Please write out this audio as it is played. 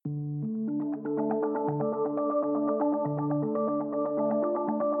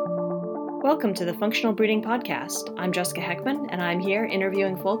Welcome to the Functional Breeding Podcast. I'm Jessica Heckman, and I'm here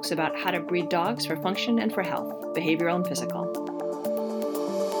interviewing folks about how to breed dogs for function and for health, behavioral and physical.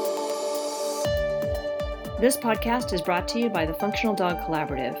 This podcast is brought to you by the Functional Dog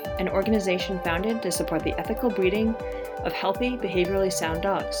Collaborative, an organization founded to support the ethical breeding of healthy, behaviorally sound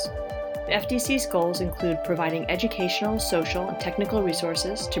dogs. The FDC's goals include providing educational, social, and technical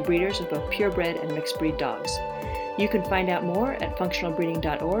resources to breeders of both purebred and mixed breed dogs. You can find out more at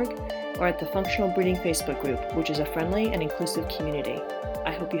functionalbreeding.org or at the Functional Breeding Facebook group, which is a friendly and inclusive community.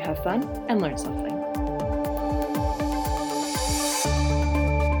 I hope you have fun and learn something.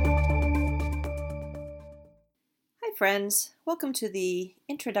 Hi friends, welcome to the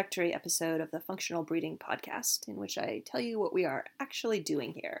introductory episode of the Functional Breeding Podcast, in which I tell you what we are actually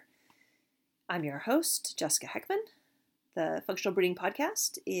doing here. I'm your host, Jessica Heckman. The Functional Breeding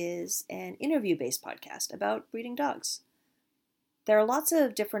Podcast is an interview-based podcast about breeding dogs. There are lots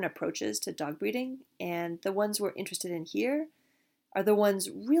of different approaches to dog breeding, and the ones we're interested in here are the ones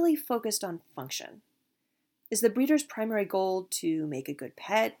really focused on function. Is the breeder's primary goal to make a good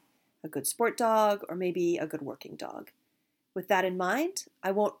pet, a good sport dog, or maybe a good working dog? With that in mind, I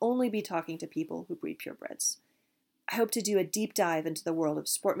won't only be talking to people who breed purebreds. I hope to do a deep dive into the world of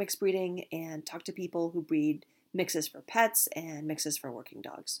sport mix breeding and talk to people who breed mixes for pets and mixes for working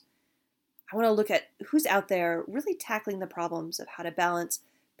dogs. I want to look at who's out there really tackling the problems of how to balance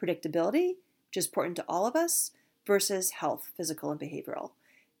predictability, which is important to all of us, versus health, physical and behavioral.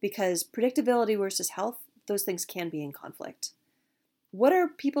 Because predictability versus health, those things can be in conflict. What are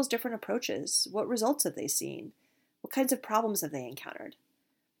people's different approaches? What results have they seen? What kinds of problems have they encountered?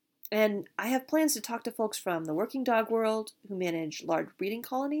 And I have plans to talk to folks from the working dog world who manage large breeding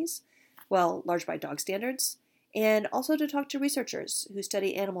colonies, well, large by dog standards, and also to talk to researchers who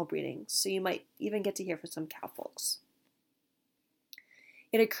study animal breeding, so you might even get to hear from some cow folks.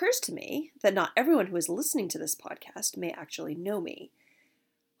 It occurs to me that not everyone who is listening to this podcast may actually know me.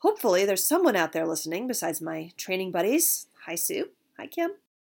 Hopefully there's someone out there listening besides my training buddies. Hi Sue. Hi Kim.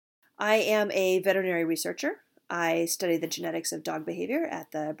 I am a veterinary researcher. I study the genetics of dog behavior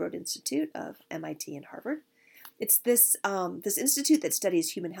at the Broad Institute of MIT and Harvard. It's this institute that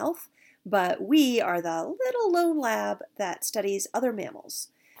studies human health, but we are the little lone lab that studies other mammals.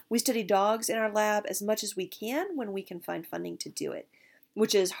 We study dogs in our lab as much as we can when we can find funding to do it,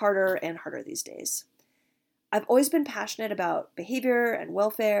 which is harder and harder these days. I've always been passionate about behavior and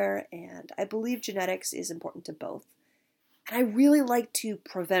welfare, and I believe genetics is important to both. And I really like to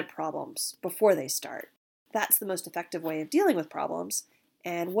prevent problems before they start. That's the most effective way of dealing with problems,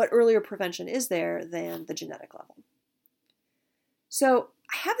 and what earlier prevention is there than the genetic level? So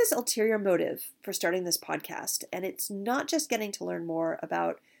I have this ulterior motive for starting this podcast, and it's not just getting to learn more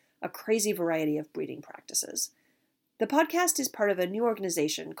about a crazy variety of breeding practices. The podcast is part of a new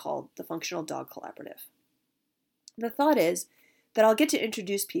organization called the Functional Dog Collaborative. The thought is that I'll get to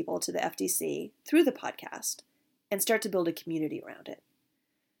introduce people to the FDC through the podcast and start to build a community around it.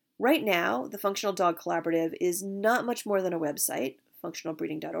 Right now, the Functional Dog Collaborative is not much more than a website,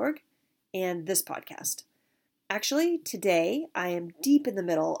 functionalbreeding.org, and this podcast. Actually, today I am deep in the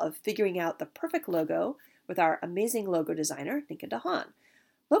middle of figuring out the perfect logo with our amazing logo designer, Ninka Dahan.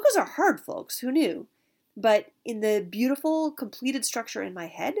 Logos are hard, folks, who knew? But in the beautiful, completed structure in my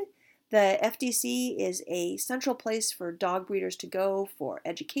head, the FDC is a central place for dog breeders to go for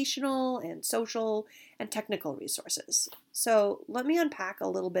educational and social and technical resources. So let me unpack a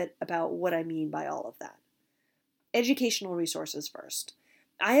little bit about what I mean by all of that. Educational resources first.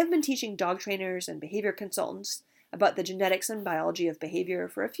 I have been teaching dog trainers and behavior consultants about the genetics and biology of behavior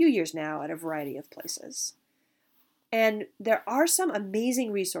for a few years now at a variety of places. And there are some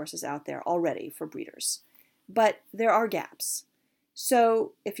amazing resources out there already for breeders, but there are gaps.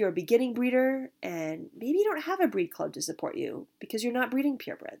 So if you're a beginning breeder and maybe you don't have a breed club to support you because you're not breeding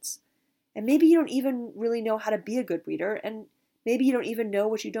purebreds, and maybe you don't even really know how to be a good breeder, and maybe you don't even know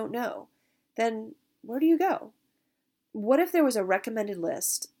what you don't know, then where do you go? What if there was a recommended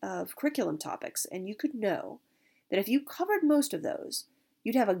list of curriculum topics and you could know that if you covered most of those,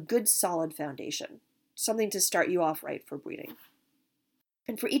 you'd have a good solid foundation, something to start you off right for breeding.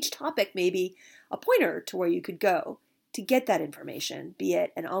 And for each topic, maybe a pointer to where you could go to get that information, be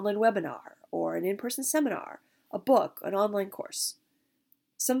it an online webinar or an in-person seminar, a book, an online course.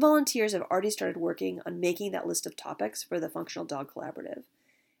 Some volunteers have already started working on making that list of topics for the Functional Dog Collaborative.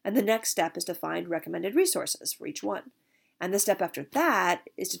 And the next step is to find recommended resources for each one. And the step after that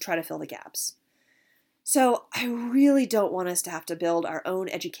is to try to fill the gaps. So I really don't want us to have to build our own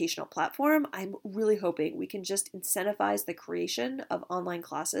educational platform. I'm really hoping we can just incentivize the creation of online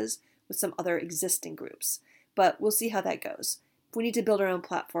classes with some other existing groups. But we'll see how that goes. If we need to build our own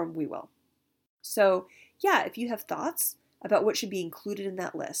platform, we will. So yeah, if you have thoughts about what should be included in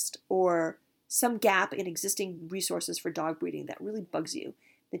that list, or some gap in existing resources for dog breeding that really bugs you,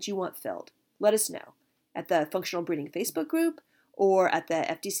 that you want filled, let us know at the Functional Breeding Facebook group or at the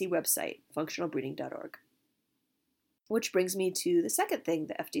FDC website, functionalbreeding.org. Which brings me to the second thing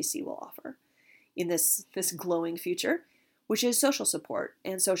the FDC will offer in this glowing future, which is social support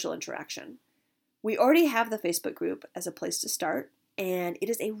and social interaction. We already have the Facebook group as a place to start, and it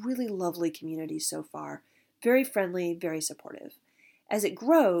is a really lovely community so far. Very friendly, very supportive. As it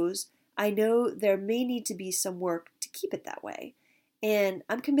grows, I know there may need to be some work to keep it that way, and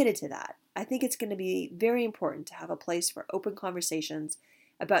I'm committed to that. I think it's going to be very important to have a place for open conversations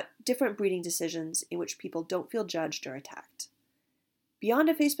about different breeding decisions in which people don't feel judged or attacked. Beyond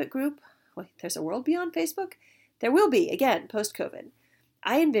a Facebook group, there's a world beyond Facebook? There will be, again, post-COVID.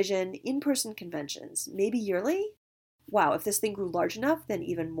 I envision in-person conventions, maybe yearly. Wow, if this thing grew large enough, then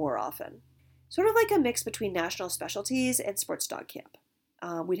even more often. Sort of like a mix between national specialties and sports dog camp.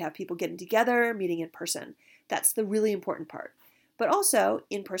 We'd have people getting together, meeting in person. That's the really important part. But also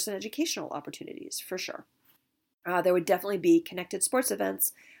in-person educational opportunities, for sure. There would definitely be connected sports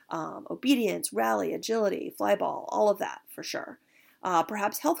events, obedience, rally, agility, flyball, all of that, for sure.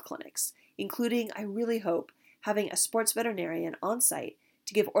 Perhaps health clinics, including, I really hope, having a sports veterinarian on site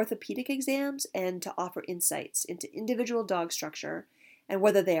to give orthopedic exams and to offer insights into individual dog structure and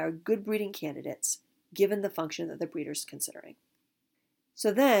whether they are good breeding candidates, given the function that the breeder's considering.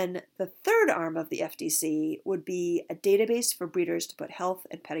 So then, the third arm of the FDC would be a database for breeders to put health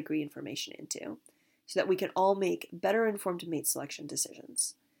and pedigree information into, so that we can all make better informed mate selection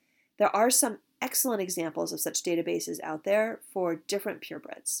decisions. There are some excellent examples of such databases out there for different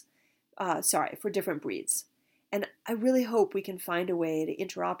purebreds. For different breeds. And I really hope we can find a way to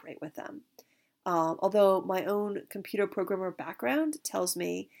interoperate with them. Although my own computer programmer background tells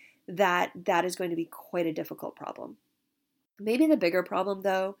me that that is going to be quite a difficult problem. Maybe the bigger problem,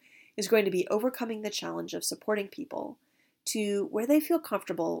 though, is going to be overcoming the challenge of supporting people to where they feel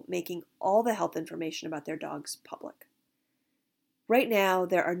comfortable making all the health information about their dogs public. Right now,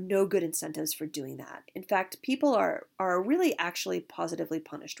 there are no good incentives for doing that. In fact, people are really actually positively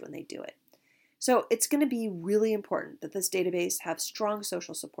punished when they do it. So it's going to be really important that this database have strong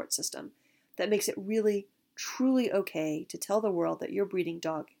social support system that makes it really, truly okay to tell the world that your breeding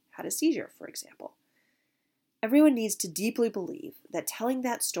dog had a seizure, for example. Everyone needs to deeply believe that telling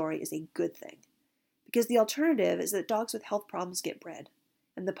that story is a good thing, because the alternative is that dogs with health problems get bred,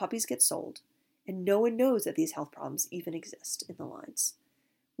 and the puppies get sold, and no one knows that these health problems even exist in the lines.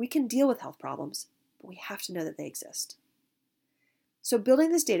 We can deal with health problems, but we have to know that they exist. So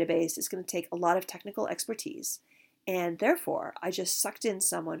building this database is going to take a lot of technical expertise, and therefore I just sucked in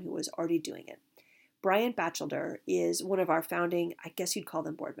someone who was already doing it. Brian Batchelder is one of our founding, I guess you'd call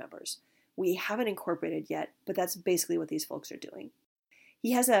them board members. We haven't incorporated yet, but that's basically what these folks are doing.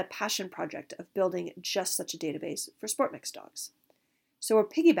 He has a passion project of building just such a database for sport mix dogs. So we're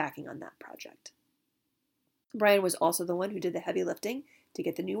piggybacking on that project. Brian was also the one who did the heavy lifting to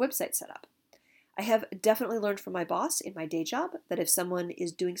get the new website set up. I have definitely learned from my boss in my day job that if someone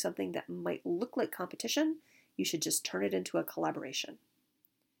is doing something that might look like competition, you should just turn it into a collaboration.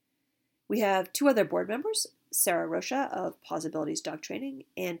 We have two other board members, Sarah Rocha of Plausibilities Dog Training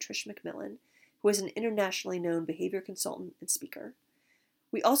and Trish McMillan, who is an internationally known behavior consultant and speaker.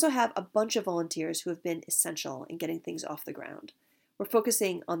 We also have a bunch of volunteers who have been essential in getting things off the ground. We're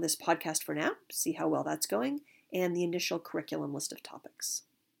focusing on this podcast for now, see how well that's going, and the initial curriculum list of topics.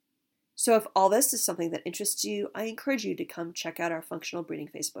 So if all this is something that interests you, I encourage you to come check out our Functional Breeding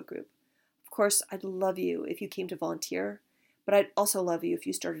Facebook group. Of course, I'd love you if you came to volunteer, but I'd also love you if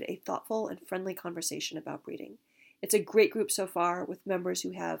you started a thoughtful and friendly conversation about breeding. It's a great group so far with members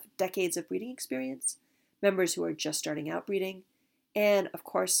who have decades of breeding experience, members who are just starting out breeding, and, of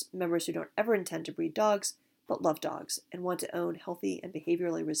course, members who don't ever intend to breed dogs, but love dogs and want to own healthy and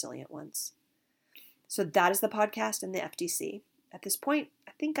behaviorally resilient ones. So that is the podcast and the FDC. At this point,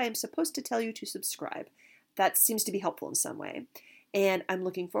 I think I am supposed to tell you to subscribe. That seems to be helpful in some way. And I'm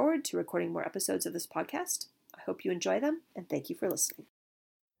looking forward to recording more episodes of this podcast. I hope you enjoy them, and thank you for listening.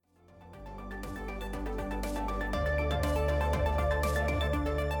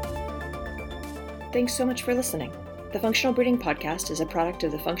 Thanks so much for listening. The Functional Breeding Podcast is a product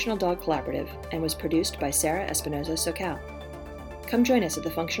of the Functional Dog Collaborative and was produced by Sarah Espinoza-Socal. Come join us at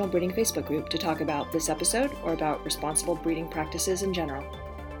the Functional Breeding Facebook group to talk about this episode or about responsible breeding practices in general.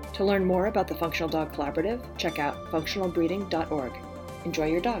 To learn more about the Functional Dog Collaborative, check out functionalbreeding.org. Enjoy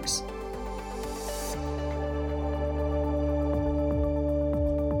your dogs.